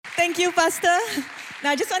Thank you, Pastor.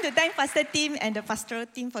 Now, I just want to thank Pastor Tim and the pastoral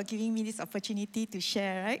team for giving me this opportunity to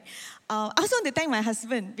share, right? I also want to thank my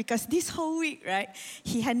husband because this whole week, right,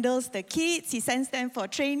 he handles the kids, he sends them for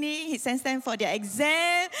training, he sends them for their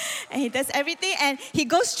exam, and he does everything. And he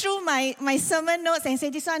goes through my sermon notes and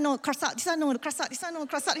says, this one, no, cross out, this one, no, cross out, this one, no,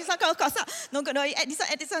 cross out, this one, cross out. No, add this one,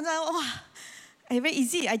 add this one. Oh, very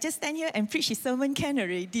easy. I just stand here and preach his sermon can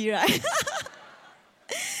already, right?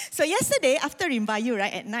 So yesterday, after Rimbayu,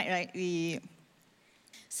 right, at night, right,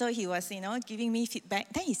 so he was, giving me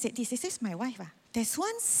feedback. Then he said this, he says, my wife, there's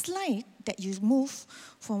one slide that you move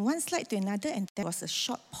from one slide to another and there was a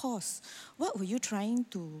short pause. What were you trying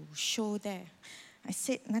to show there? I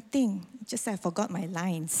said, nothing, just I forgot my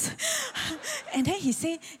lines. And then he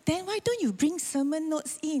said, then why don't you bring sermon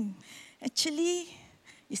notes in? Actually,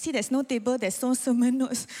 you see, there's no table, there's no sermon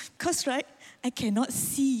notes. Because, right, I cannot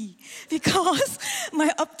see. Because my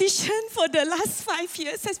optician for the last 5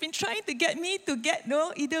 years has been trying to get me to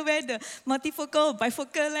either wear the multifocal or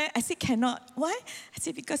bifocal lens. I said, cannot. Why? I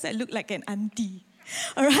said, because I look like an auntie.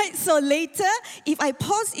 All right, so later, if I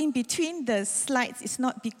pause in between the slides, it's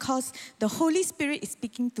not because the Holy Spirit is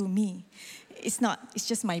speaking to me. It's not. It's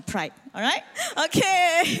just my pride. All right?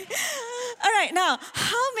 Okay. All right, now,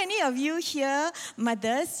 how many of you here,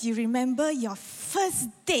 mothers, you remember your first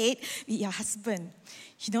date with your husband?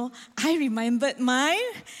 I remembered mine,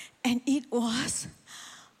 and it was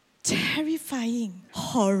terrifying,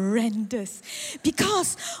 horrendous.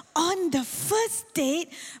 Because on the first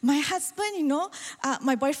date, my husband,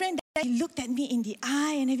 my boyfriend, he looked at me in the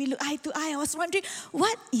eye, and we looked eye to eye. I was wondering,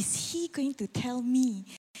 what is he going to tell me?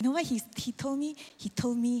 You know what he told me? He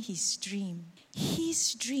told me his dream.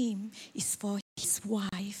 His dream is for his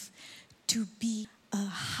wife to be a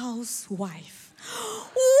housewife.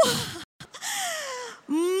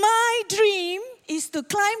 My dream is to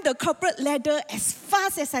climb the corporate ladder as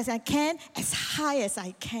fast as I can, as high as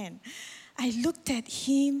I can. I looked at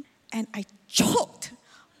him and I choked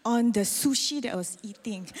on the sushi that I was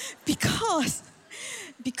eating because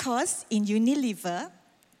in Unilever,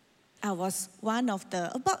 I was one of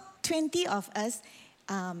about 20 of us,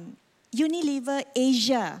 Unilever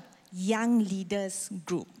Asia Young Leaders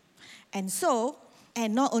Group.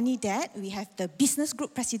 And not only that, we have the business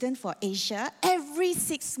group president for Asia. Every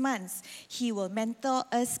 6 months, he will mentor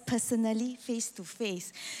us personally, face to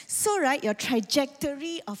face. So, right, your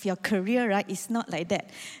trajectory of your career, right, is not like that.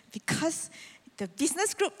 Because the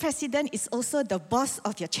business group president is also the boss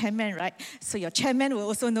of your chairman, right? So your chairman will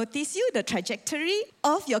also notice you. The trajectory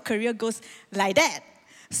of your career goes like that.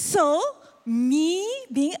 So, me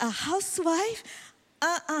being a housewife,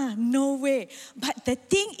 no way. But the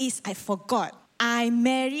thing is, I forgot. I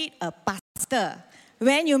married a pastor.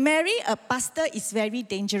 When you marry a pastor, it's very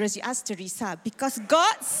dangerous. You ask Teresa, because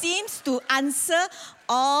God seems to answer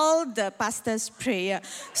all the pastor's prayer.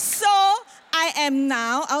 So I am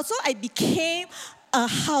now, I became a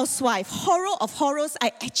housewife. Horror of horrors,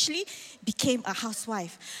 I actually became a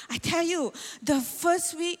housewife. I tell you, the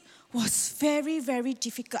first week was very, very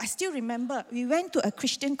difficult. I still remember, we went to a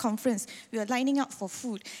Christian conference. We were lining up for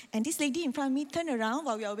food. And this lady in front of me turned around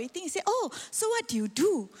while we were waiting and said, oh, so what do you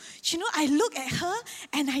do? I looked at her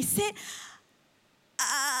and I said,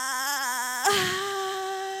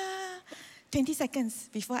 20 seconds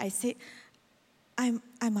before I said, I'm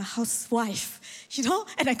a housewife,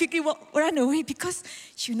 and I quickly ran away because,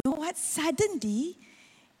 you know what? Suddenly,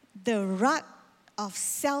 the rug of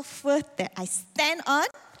self-worth that I stand on,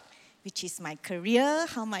 which is my career,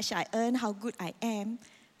 how much I earn, how good I am,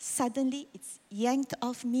 suddenly it's yanked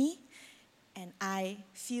off me and I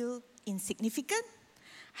feel insignificant.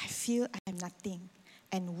 I feel I'm nothing.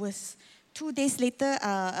 And worse, 2 days later,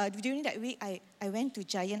 during that week, I went to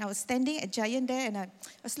Giant. I was standing at Giant there and I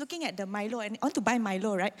was looking at the Milo and I want to buy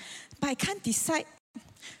Milo, right? But I can't decide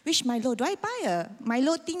which Milo. Do I buy a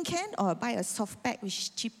Milo tin can or buy a soft pack, which is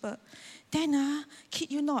cheaper? Then,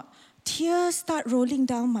 kid you not, tears start rolling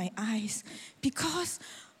down my eyes because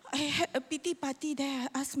I had a pity party there.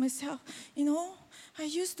 I asked myself, I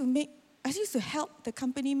used to help the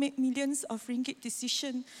company make millions of ringgit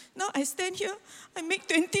decision. Now I stand here, I make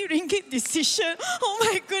 20 ringgit decision. Oh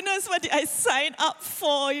my goodness, what did I sign up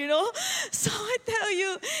for, So I tell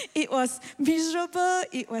you, it was miserable,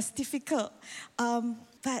 it was difficult.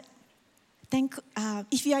 But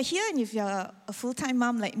if you are here and if you are a full-time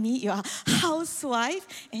mom like me, you are a housewife,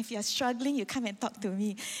 and if you are struggling, you come and talk to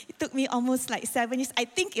me. It took me almost like 7 years. I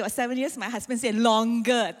think it was 7 years. My husband said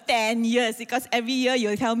longer, 10 years, because every year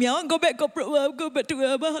you'll tell me, I want to go back corporate world, go back to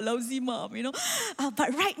work, lousy mom,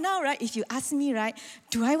 But right now, right, if you ask me, right,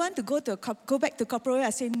 do I want to go back to corporate world?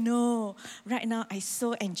 I say no. Right now, I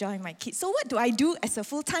so enjoy my kids. So what do I do as a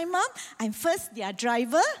full-time mom? I'm first their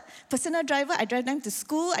driver, personal driver. I drive them to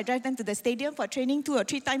school. I drive them to the stadium for training 2 or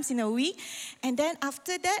 3 times in a week. And then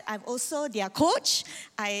after that, I'm also their coach.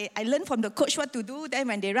 I learn from the coach what to do. Then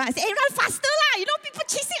when they run, I say, hey, run faster lah. People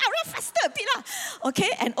chasing, I run faster a bit lah. Okay,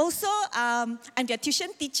 and also I'm their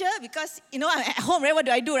tuition teacher because, I'm at home, right? What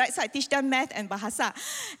do I do, right? So I teach them math and bahasa.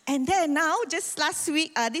 And then now, just last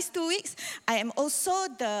week, these 2 weeks, I am also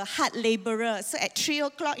the hard laborer. So at 3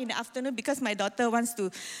 o'clock in the afternoon, because my daughter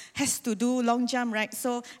has to do long jump, right?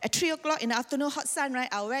 So at 3 o'clock in the afternoon, hot sun, right?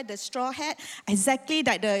 I'll wear the straw hat, exactly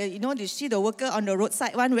like you see the worker on the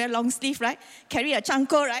roadside, one wear long sleeve, right? Carry a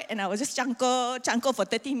chanko, right? And I will just chanko for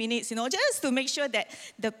 30 minutes, just to make sure that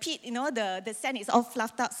the pit, the sand is all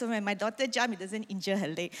fluffed up. So when my daughter jumps, it doesn't injure her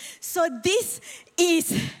leg. So this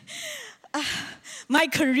is my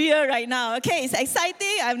career right now, okay? It's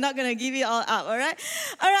exciting. I'm not going to give it all up, all right?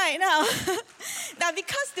 All right, now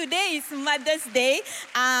because today is Mother's Day,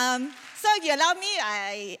 so if you allow me,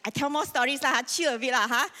 I tell more stories, chill a bit,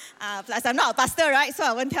 plus I'm not a pastor, right? So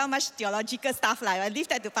I won't tell much theological stuff, I'll leave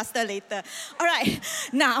that to pastor later. All right,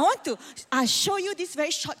 now I want to show you this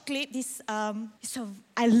very short clip.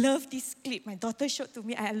 I love this clip. My daughter showed to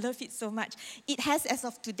me. I love it so much. It has, as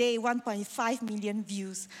of today, 1.5 million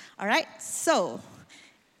views. All right, so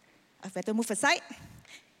I better move aside.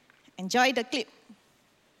 Enjoy the clip.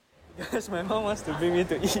 Because my mom wants to bring me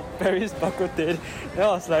to eat Paris Bak Kut Teh. Then I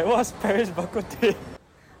was like, what's Paris Bak Kut Teh?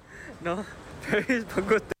 No, Paris Bak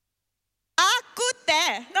Kut Teh. Good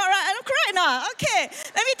there. No, right, I'm correct now. Okay,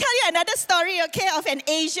 let me tell you another story, okay, of an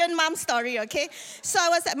Asian mom story, okay. So I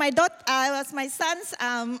was at my son's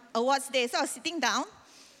awards day. So I was sitting down,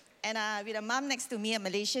 and with a mom next to me, a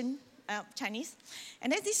Malaysian Chinese,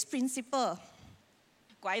 and there's this principal.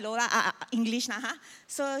 English.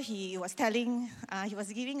 So he was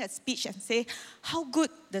giving a speech and say how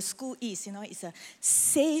good the school is. It's a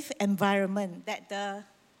safe environment that the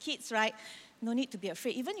kids, right, no need to be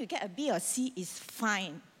afraid. Even you get a B or C is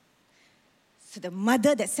fine. So the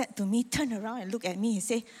mother that said to me turned around and looked at me and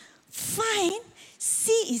said, fine?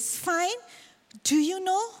 C is fine? Do you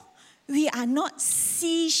know? We are not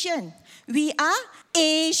Asian. We are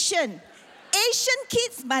Asian. Asian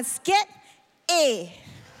kids must get A.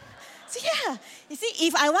 So yeah, you see,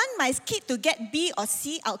 if I want my kid to get B or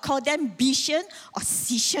C, I'll call them Bishan or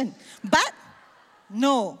Sishan. But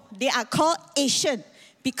no, they are called Asian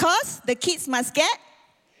because the kids must get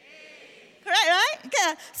A. Correct, right?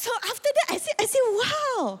 Okay. So after that, I said,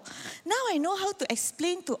 wow. Now I know how to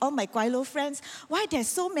explain to all my Kuala friends why there's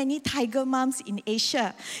so many tiger moms in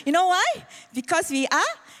Asia. You know why? Because we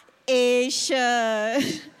are Asian.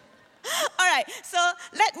 All right, so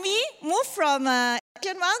let me move from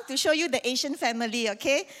Asian mom to show you the Asian family,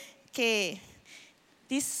 okay? Okay,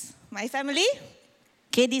 this my family.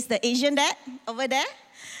 Okay, this is the Asian dad over there.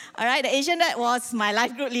 All right, the Asian dad was my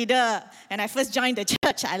life group leader. When I first joined the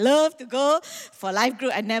church, I love to go for life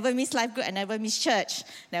group. I never miss life group. I never miss church.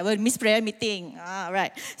 Never miss prayer meeting. All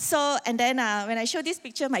right. So, and then when I showed this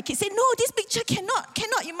picture, my kids said, no, this picture cannot.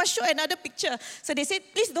 You must show another picture. So they said,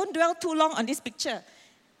 please don't dwell too long on this picture.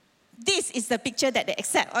 This is the picture that they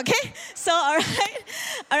accept, okay? So, all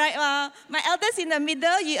right. My eldest in the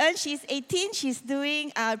middle, Yuan, she's 18. She's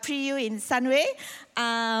doing pre-U in Sunway.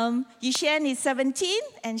 Yushan is 17,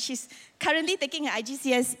 and she's currently taking her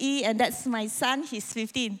IGCSE, and that's my son. He's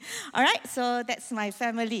 15. All right, so that's my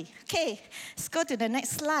family. Okay, let's go to the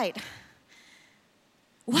next slide.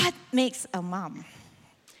 What makes a mom?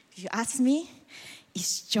 If you ask me,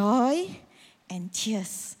 it's joy and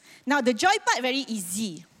tears. Now, the joy part, very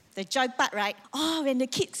easy. The joy part, right? Oh, when the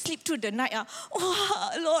kids sleep through the night,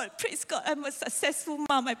 oh, Lord, praise God, I'm a successful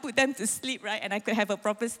mom. I put them to sleep, right? And I could have a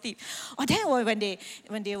proper sleep. Or then when they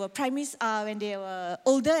were when they were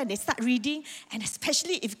older and they start reading, and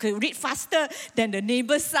especially if you could read faster than the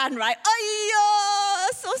neighbor's son, right? Oh,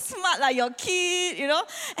 so smart like your kid,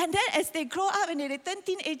 And then as they grow up and they turn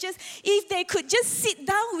teenagers, if they could just sit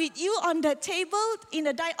down with you on the table,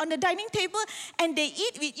 on the dining table, and they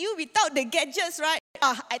eat with you without the gadgets, right?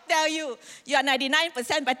 I tell you, you are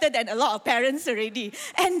 99% better than a lot of parents already.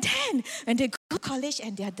 And then, when they go to college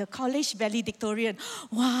and they are the college valedictorian,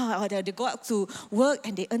 wow, or they go out to work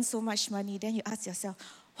and they earn so much money, then you ask yourself,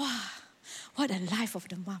 wow, what a life of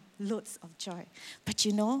the mom, loads of joy. But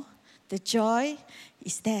The joy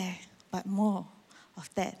is there, but more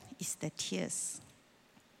of that is the tears.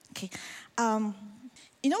 Okay.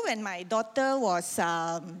 When my daughter was,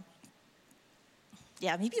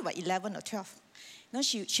 maybe about 11 or 12,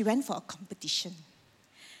 she went for a competition.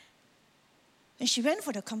 When she went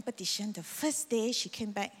for the competition, the first day she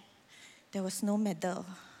came back, there was no medal.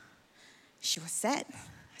 She was sad.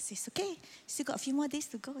 I said, it's okay, still got a few more days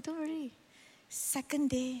to go, don't worry. Second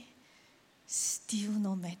day, still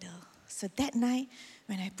no medal. So that night,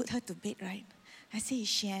 when I put her to bed, right, I said,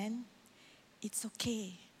 Shan, it's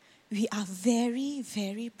okay. We are very,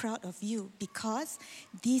 very proud of you because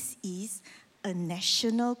this is a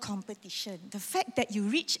national competition. The fact that you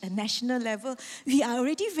reach a national level, we are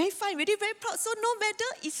already very fine, already very proud, so no medal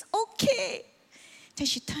is okay. Then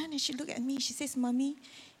she turned and she looked at me, she says, Mommy,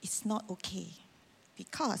 it's not okay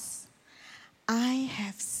because I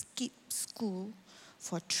have skipped school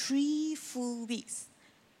for 3 full weeks.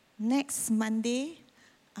 Next Monday,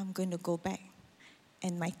 I'm going to go back.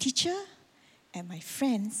 And my teacher and my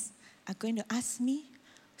friends are going to ask me,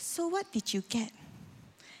 so what did you get?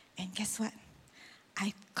 And guess what?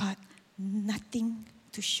 I got nothing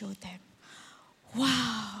to show them.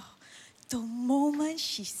 Wow! The moment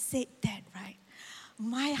she said that, right,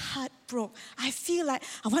 my heart broke. I feel like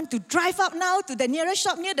I want to drive up now to the nearest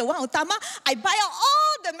shop near the Wang Utama. I buy out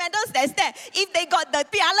all the medals that's there. If they got the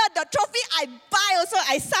piala, the trophy, I buy also.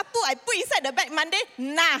 I sapu, I put inside the bag Monday.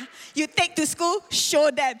 Nah, you take to school, show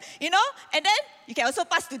them. And then you can also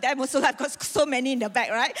pass to them also. I've got so many in the bag,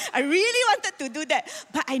 right? I really wanted to do that.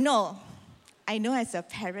 But I know as a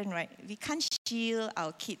parent, right, we can't shield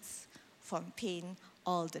our kids from pain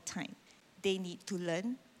all the time. They need to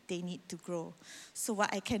learn. They need to grow. So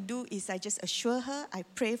what I can do is I just assure her, I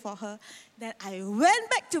pray for her. Then I went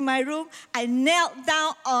back to my room. I knelt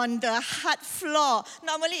down on the hard floor.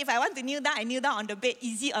 Normally, if I want to kneel down, I kneel down on the bed,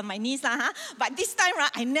 easy on my knees. But this time,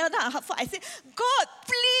 right, I knelt down on the hard floor. I said, God,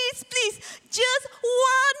 please, just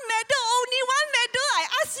one medal, only one medal. I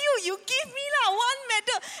ask you, you give me one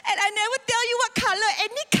medal. And I never tell you what color.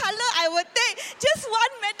 Any color I would take. Just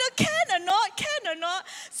one medal, can or not?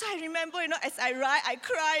 So I remember, as I write, I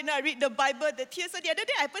cry, I read the Bible, the tears. So the other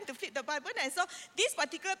day, I happened to flip the Bible and I saw this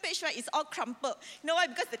particular page, right, is all crumpled. You know why?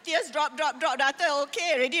 Because the tears drop. After,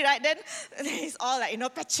 okay, already, right? Then it's all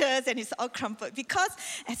like, patches and it's all crumpled. Because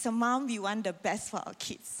as a mom, we want the best for our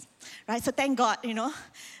kids. Right, so thank God,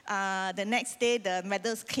 the next day the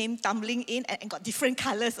medals came tumbling in and got different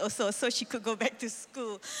colors also, so she could go back to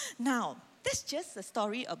school. Now, that's just a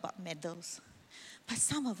story about medals. But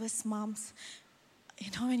some of us moms,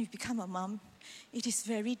 when you become a mom, it is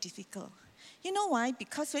very difficult. You know why?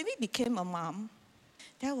 Because when we became a mom,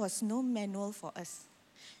 there was no manual for us.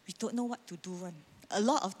 We don't know what to do. A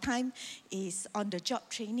lot of time is on the job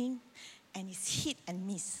training and it's hit and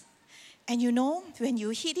miss. And when you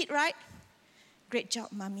hit it right, great job,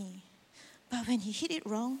 mommy. But when you hit it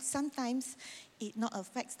wrong, sometimes it not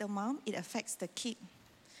affects the mom, it affects the kid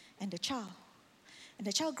and the child. And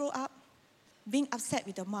the child grow up being upset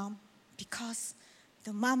with the mom because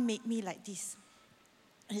the mom made me like this.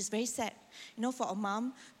 And it's very sad, for a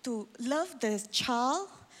mom to love the child,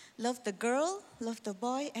 love the girl, love the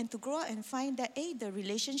boy, and to grow up and find that, the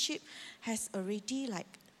relationship has already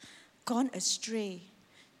gone astray.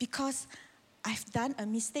 Because I've done a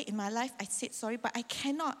mistake in my life, I said sorry, but I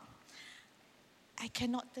cannot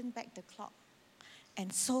turn back the clock.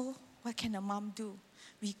 And so, what can a mom do?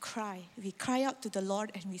 We cry out to the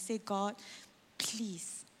Lord and we say, God,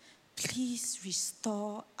 please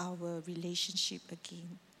restore our relationship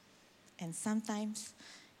again. And sometimes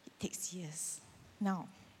it takes years. Now,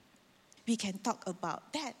 we can talk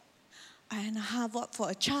about that. And how about for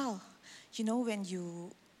a child?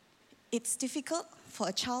 It's difficult for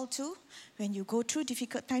a child too, when you go through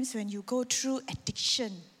difficult times, when you go through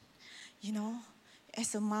addiction.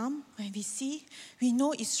 As a mom, when we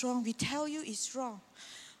know it's wrong, we tell you it's wrong,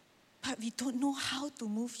 but we don't know how to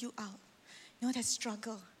move you out. There's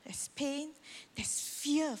struggle, there's pain, there's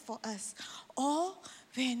fear for us. Or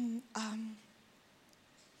when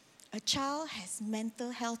a child has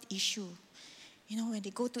mental health issue, when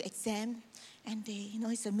they go to exam and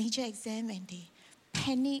it's a major exam and they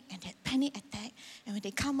panic and that panic attack, and when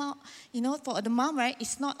they come out, for the mom, right,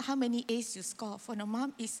 it's not how many A's you score. For the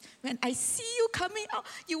mom, it's when I see you coming out,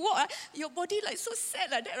 you walk, your body so sad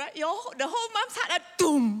like that, right? The whole mom's heart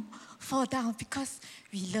boom, fall down because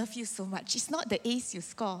we love you so much. It's not the A's you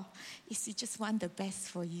score, it's we just want the best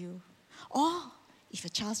for you. Or if a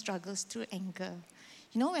child struggles through anger,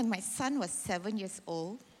 when my son was 7 years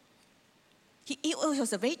old, he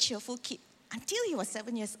was a very cheerful kid until he was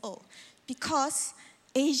 7 years old. Because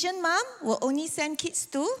Asian mom will only send kids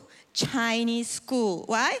to Chinese school.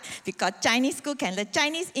 Why? Because Chinese school can learn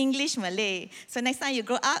Chinese, English, Malay. So next time you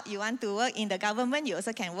grow up, you want to work in the government, you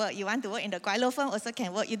also can work. You want to work in the Kuala firm, also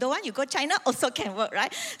can work. You don't want, you go China, also can work,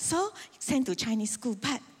 right? So sent to Chinese school,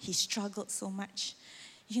 but he struggled so much.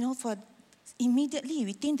 You know, for immediately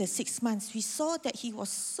within the 6 months, we saw that he was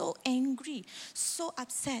so angry, so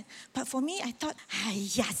upset. But for me, I thought,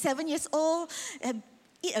 7 years old,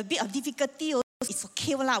 eat a bit of difficulty, it's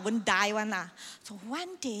okay lah, won't die one lah. So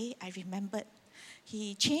one day, I remembered,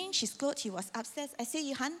 he changed his clothes, he was upstairs. I said,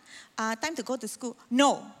 Ihan, time to go to school.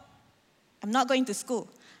 No, I'm not going to school.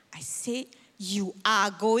 I said, you are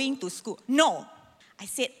going to school. No, I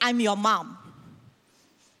said, I'm your mom.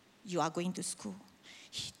 You are going to school.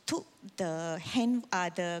 He took the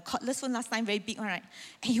cordless phone last time, very big one, right?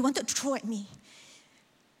 And he wanted to throw at me.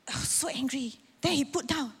 I was so angry. Then he put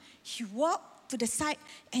down. He walked to the side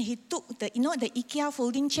and he took the IKEA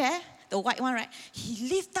folding chair, the white one, right? He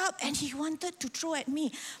lifted up and he wanted to throw at me.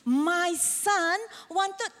 My son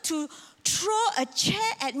wanted to throw a chair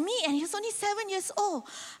at me and he was only 7 years old.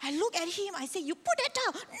 I looked at him, I said, you put that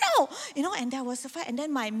down. No! And there was a fight. And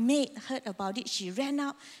then my maid heard about it. She ran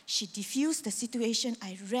out. She diffused the situation.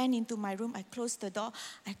 I ran into my room. I closed the door.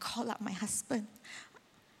 I called up my husband.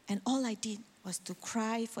 And all I did was to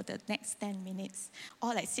cry for the next 10 minutes.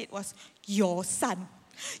 All I said was, your son.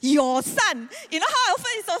 Your son. You know how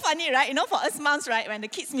often it's so funny, right? You know, for us moms, right? When the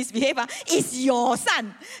kids misbehave, it's your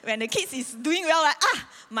son. When the kids is doing well, like,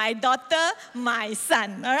 my daughter, my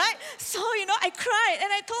son. All right? So, I cried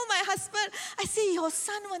and I told my husband, I said, your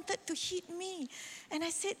son wanted to hit me. And I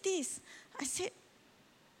said this. I said,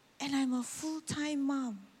 and I'm a full-time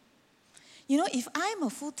mom. If I'm a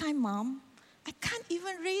full-time mom, I can't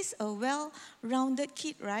even raise a well-rounded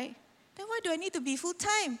kid, right? Then why do I need to be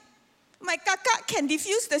full-time? My kakak can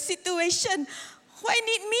diffuse the situation. Why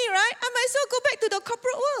need me, right? I might as well go back to the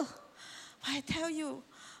corporate world. But I tell you,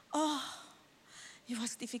 it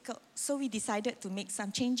was difficult. So we decided to make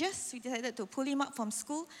some changes. We decided to pull him up from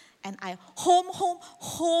school and I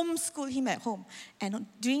homeschool him at home. And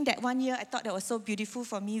during that 1 year, I thought that was so beautiful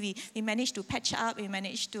for me. We managed to patch up. We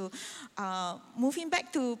managed to move him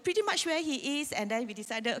back to pretty much where he is. And then we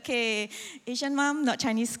decided, okay, Asian mom, not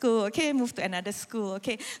Chinese school. Okay, move to another school.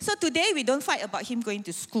 Okay. So today, we don't fight about him going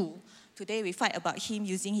to school. Today, we fight about him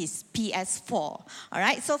using his PS4. All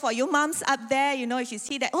right? So for you moms up there, if you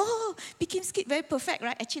see that, Big Kim's kid very perfect,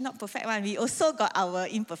 right? Actually, not perfect one. We also got our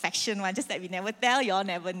imperfection one, just that we never tell. You all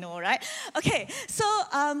never know, right? Okay, so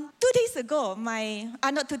 2 days ago, 2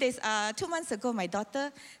 months ago, my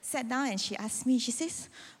daughter sat down and she asked me, she says,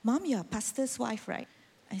 Mom, you're a pastor's wife, right?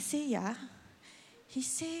 I say, yeah. She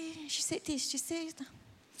said this, she said,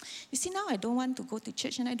 you see, now I don't want to go to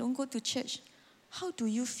church and I don't go to church. How do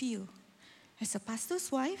you feel? As a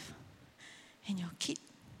pastor's wife, and your kid,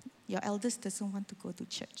 your eldest doesn't want to go to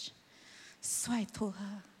church. So I told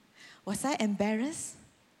her, was I embarrassed?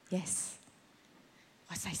 Yes.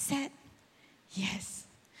 Was I sad? Yes.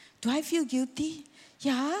 Do I feel guilty?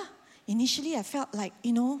 Yeah. Initially, I felt like,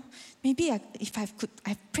 maybe if I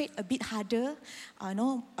prayed a bit harder,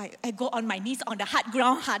 I go on my knees on the hard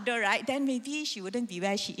ground harder, right? Then maybe she wouldn't be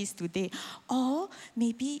where she is today. Or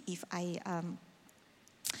maybe if I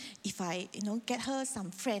get her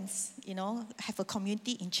some friends, have a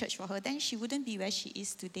community in church for her, then she wouldn't be where she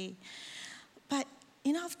is today. But,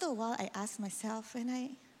 after a while, I asked myself, and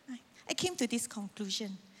I came to this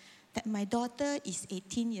conclusion, that my daughter is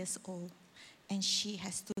 18 years old, and she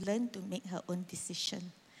has to learn to make her own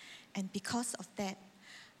decision. And because of that,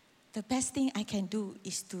 the best thing I can do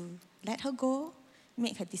is to let her go,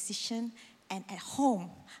 make her decision, and at home,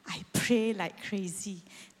 I pray like crazy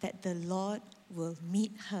that the Lord will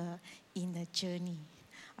meet her in the journey.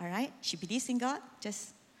 All right? She believes in God,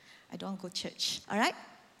 I don't go to church. All right?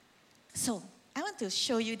 So, I want to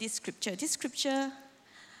show you this scripture. This scripture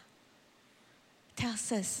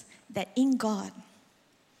tells us that in God,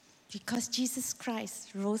 because Jesus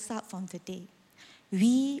Christ rose up from the dead,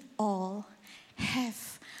 we all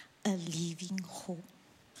have a living hope.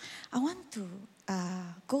 I want to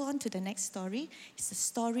go on to the next story. It's the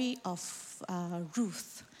story of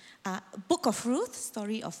Ruth. Book of Ruth,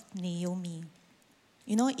 story of Naomi.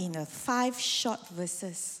 In 5 short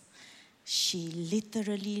verses, she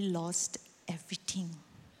literally lost everything.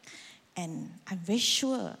 And I'm very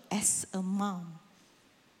sure, as a mom,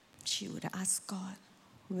 she would ask God,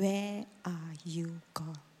 where are you,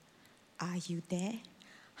 God? Are you there?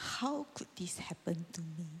 How could this happen to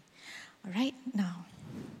me? All right, now.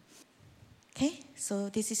 Okay, so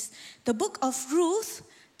this is the book of Ruth,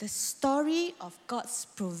 the story of God's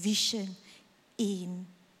provision in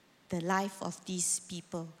the life of these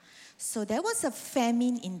people. So there was a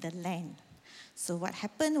famine in the land. So what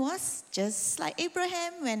happened was, just like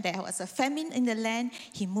Abraham, when there was a famine in the land,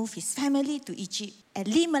 he moved his family to Egypt.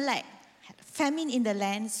 Elimelech had a famine in the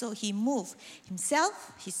land, so he moved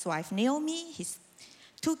himself, his wife Naomi, his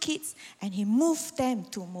 2 kids, and he moved them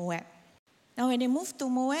to Moab. Now when they moved to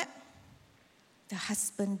Moab, the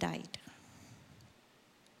husband died.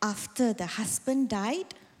 After the husband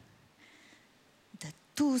died, the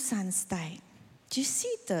 2 sons died. Do you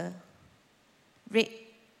see the red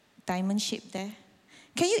diamond shape there?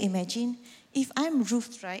 Can you imagine if I'm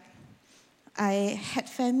Ruth, right? I had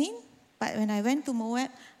famine, but when I went to Moab,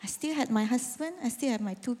 I still had my husband, I still had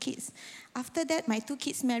my 2 kids. After that, my 2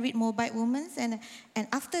 kids married Moabite women, and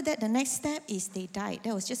after that, the next step is they died.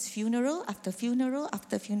 That was just funeral after funeral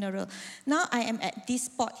after funeral. Now I am at this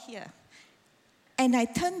spot here. And I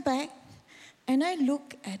turn back, and I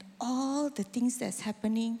look at all the things that's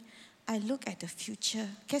happening. I look at the future.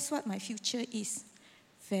 Guess what my future is?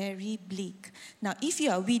 Very bleak. Now, if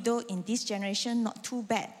you are a widow in this generation, not too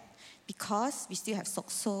bad. Because we still have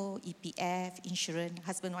SOCSO, EPF, insurance,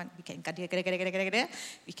 husband one, we can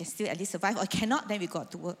still at least survive. Or cannot, then we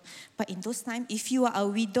got to work. But in those times, if you are a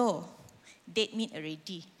widow, dead meat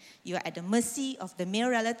already. You are at the mercy of the male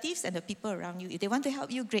relatives and the people around you. If they want to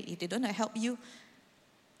help you, great. If they don't want to help you,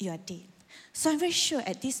 you are dead. So I'm very sure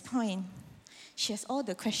at this point, she has all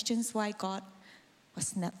the questions why God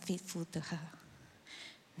was not faithful to her.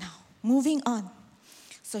 Now, moving on.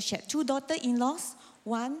 So she had 2 daughter-in-laws.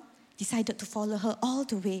 One decided to follow her all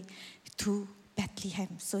the way to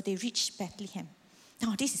Bethlehem. So they reached Bethlehem.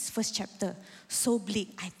 Now, this is first chapter. So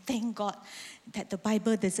bleak. I thank God that the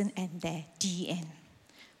Bible doesn't end there. The end.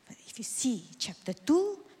 But if you see chapter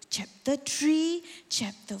 2, chapter 3,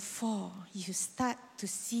 chapter 4, you start to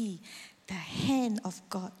see the hand of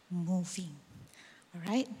God moving. All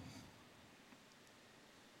right?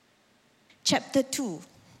 Chapter 2,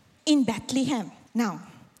 in Bethlehem. Now,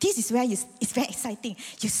 this is where it's very exciting.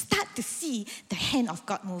 You start to see the hand of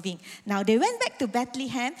God moving. Now, they went back to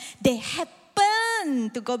Bethlehem. They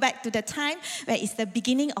happened to go back to the time where it's the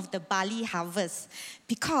beginning of the barley harvest.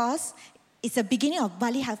 Because it's the beginning of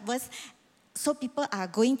barley harvest, so people are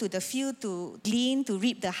going to the field to glean, to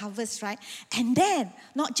reap the harvest, right? And then,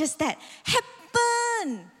 not just that,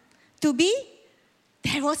 happened to be,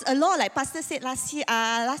 there was a law, like Pastor said last week,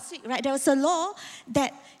 right? There was a law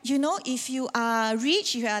that, you know, if you are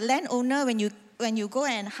rich, if you are a landowner, when you go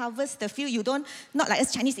and harvest the field, you don't, not like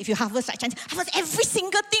us Chinese, if you harvest like Chinese, harvest every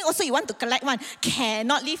single thing, also you want to collect one.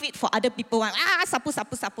 Cannot leave it for other people.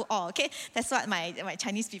 Sapu, oh, okay? That's what my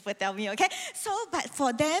Chinese people tell me, okay? So, but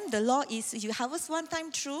for them, the law is you harvest one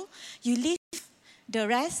time through, you leave the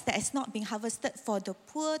rest that is not being harvested for the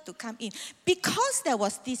poor to come in. Because there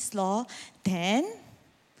was this law, then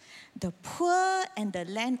the poor and the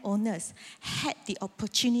landowners had the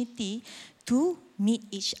opportunity to meet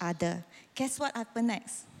each other. Guess what happened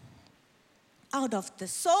next? Out of the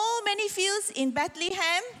so many fields in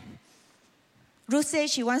Bethlehem, Ruth said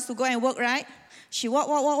she wants to go and work, right? She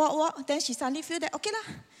walk. Then she suddenly feel that, okay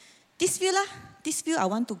lah, this field I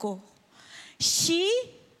want to go. She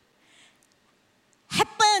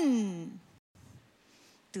happened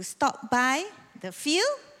to stop by the field,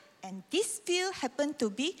 and this field happened to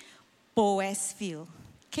be Boaz field.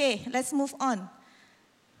 Okay, let's move on.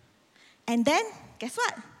 And then, guess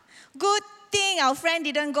what? Good thing our friend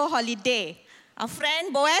didn't go holiday. Our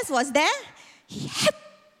friend Boaz was there. He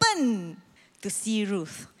happened to see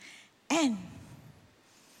Ruth. And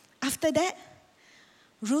after that,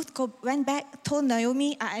 Ruth went back, told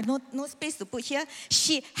Naomi, I have no space to put here.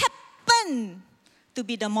 She happened to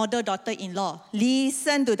be the model daughter-in-law.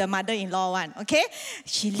 Listen to the mother-in-law one, okay?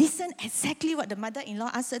 She listened exactly what the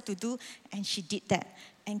mother-in-law asked her to do, and she did that.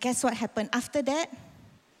 And guess what happened after that?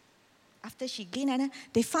 After she gained,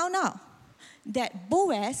 they found out that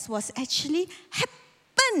Boaz was actually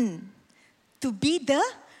happened to be the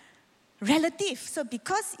relative. So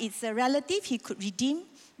because it's a relative, he could redeem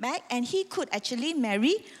back, and he could actually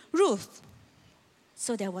marry Ruth.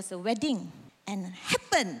 So there was a wedding. And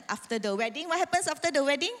happened after the wedding. What happens after the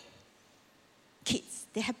wedding? Kids.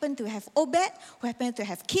 They happen to have Obed, who happened to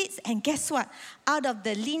have kids. And guess what? Out of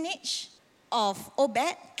the lineage of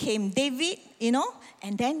Obed came David,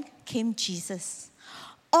 and then came Jesus.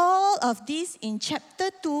 All of this in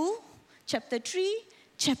chapter 2, chapter 3,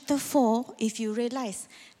 chapter 4, if you realize,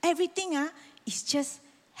 everything is just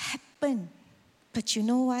happened. But you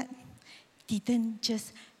know what? Didn't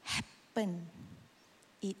just happen.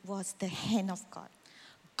 It was the hand of God.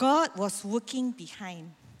 God was working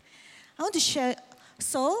behind. I want to share.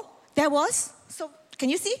 So, can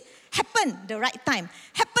you see? Happen the right time.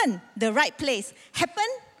 Happen the right place. Happen,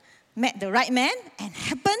 met the right man, and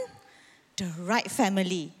happen the right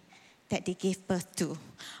family that they gave birth to.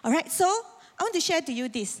 All right, so I want to share to you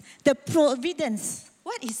this. The providence.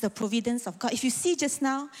 What is the providence of God? If you see just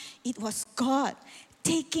now, it was God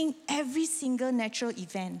taking every single natural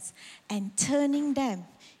events and turning them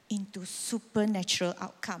into supernatural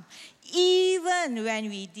outcome. Even when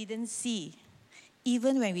we didn't see,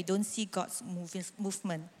 even when we don't see God's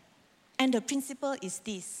movement. And the principle is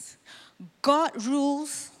this: God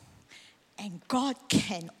rules and God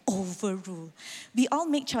can overrule. We all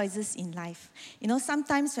make choices in life. You know,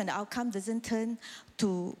 sometimes when the outcome doesn't turn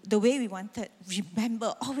to the way we wanted,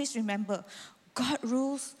 remember, always remember, God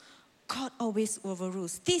rules, God always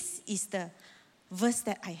overrules. This is the verse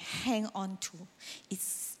that I hang on to. It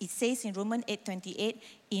says in Romans 8:28,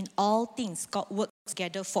 in all things, God works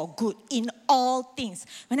together for good. In all things.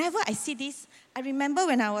 Whenever I see this, I remember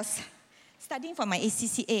when I was studying for my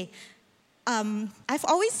ACCA, I've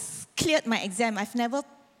always cleared my exam. I've never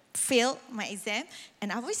failed my exam,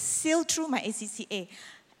 and I always sailed through my ACCA.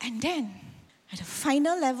 And then, at the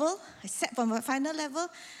final level, I sat for my final level,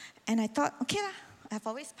 and I thought, okay lah, I've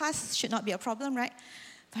always passed, should not be a problem, right?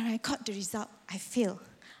 But when I got the result, I failed.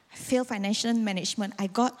 I failed financial management. I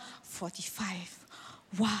got 45.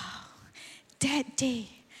 Wow. That day,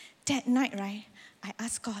 that night, right, I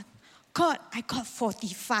asked God, God, I got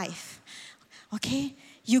 45. Okay?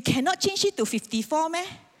 You cannot change it to 54, meh?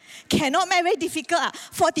 Cannot, meh? Very difficult.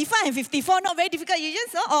 45 and 54, not very difficult. You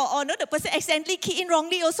just, or no, the person accidentally key in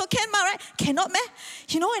wrongly also can, right? Cannot, meh?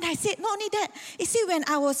 You know, and I said, not only that. You see, when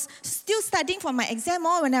I was still studying for my exam,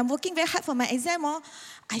 or when I'm working very hard for my exam, or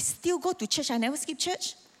I still go to church. I never skip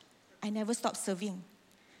church. I never stop serving.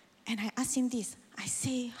 And I asked him this. I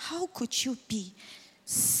say, how could you be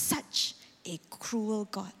such a cruel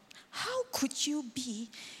God? How could you be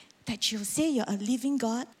that you say you're a living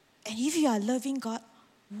God, and if you are a loving God,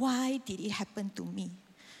 why did it happen to me?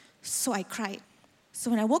 So I cried.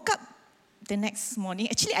 So when I woke up the next morning,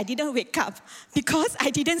 actually I didn't wake up because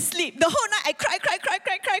I didn't sleep. The whole night I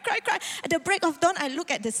cried. At the break of dawn, I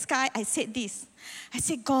looked at the sky. I said this. I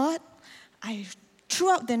said, God,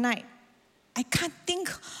 throughout the night, I can't think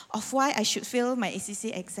of why I should fail my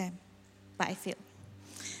ACCA exam, but I failed.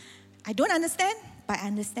 I don't understand, but I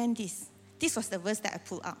understand this. This was the verse that I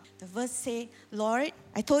pulled out. The verse say, Lord,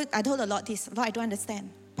 I told the Lord this, Lord, I don't understand,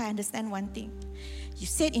 but I understand one thing. You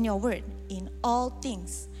said in your word, in all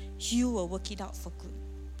things, you will work it out for good.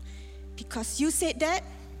 Because you said that,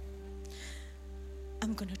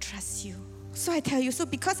 I'm going to trust you. So I tell you, so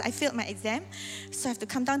because I failed my exam, so I have to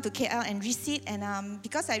come down to KL and resit. And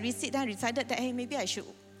because I resit, then I decided that, hey, maybe I should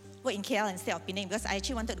work in KL instead of Penang, because I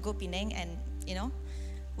actually wanted to go Penang and,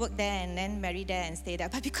 work there and then marry there and stay there.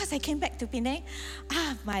 But because I came back to Penang,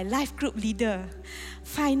 my life group leader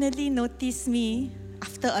finally noticed me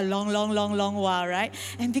after a long while, right?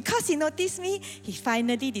 And because he noticed me, he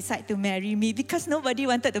finally decided to marry me, because nobody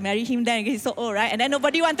wanted to marry him then, because he's so old, right? And then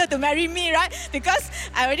nobody wanted to marry me, right? Because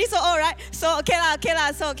I already so old, right? So okay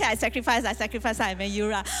lah. So okay, I sacrificed, I married you,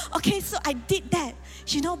 right? Okay, so I did that,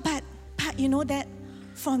 but you know that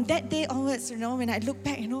from that day onwards, when I look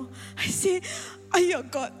back, I say, oh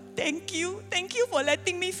God, thank you for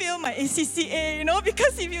letting me fail my ACCA,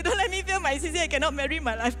 because if you don't let me fail my ACCA, I cannot marry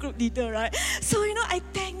my life group leader, right? So, I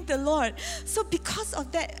thank the Lord. So because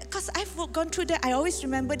of that, because I've gone through that, I always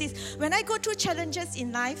remember this. When I go through challenges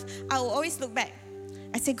in life, I will always look back.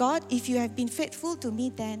 I say, God, if you have been faithful to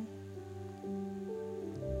me then,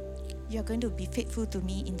 you're going to be faithful to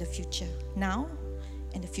me in the future. Now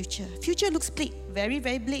and the future. Future looks bleak, very,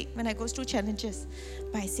 very bleak when I go through challenges.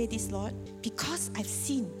 But I say this, Lord, because I've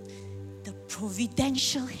seen the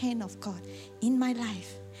providential hand of God in my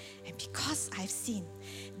life, and because I've seen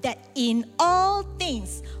that in all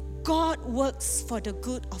things, God works for the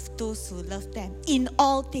good of those who love them. In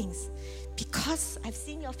all things. Because I've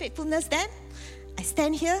seen your faithfulness then, I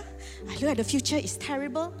stand here, I look at the future, it's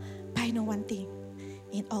terrible, but I know one thing.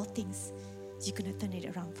 In all things, you're going to turn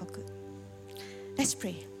it around for good. Let's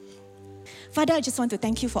pray. Father, I just want to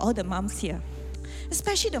thank you for all the moms here,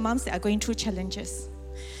 especially the moms that are going through challenges,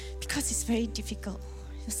 because it's very difficult.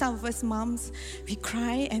 Some of us moms, we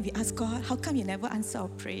cry and we ask God, how come you never answer our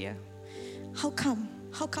prayer? How come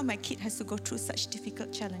my kid has to go through such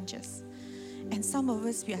difficult challenges? And some of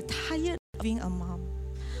us, we are tired of being a mom.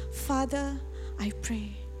 Father, I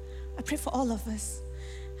pray for all of us,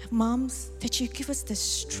 moms, that you give us the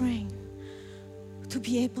strength to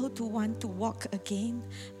be able to want to walk again,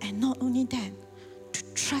 and not only that,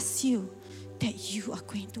 to trust you, that you are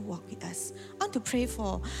going to walk with us. I want to pray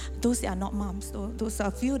for those that are not moms, those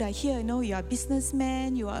of you that are here, you are a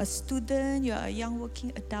businessman, you are a student, you are a young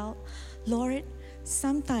working adult. Lord,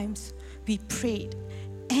 sometimes we prayed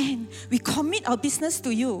and we commit our business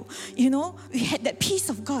to you. We had that peace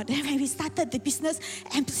of God. Then when we started the business,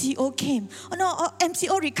 MCO came.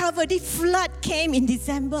 MCO recovery flood came in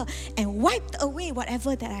December and wiped away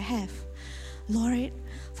whatever that I have. Lord,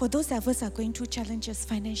 for those of us who are going through challenges,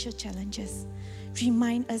 financial challenges,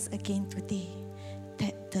 remind us again today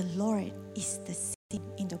that the Lord is the same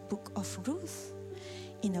in the book of Ruth,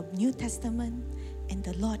 in the New Testament, and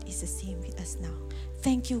the Lord is the same with us now.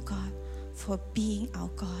 Thank you, God, for being our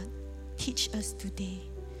God. Teach us today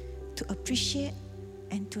to appreciate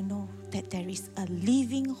and to know that there is a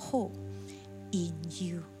living hope in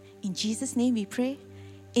you. In Jesus' name we pray.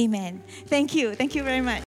 Amen. Thank you. Thank you very much.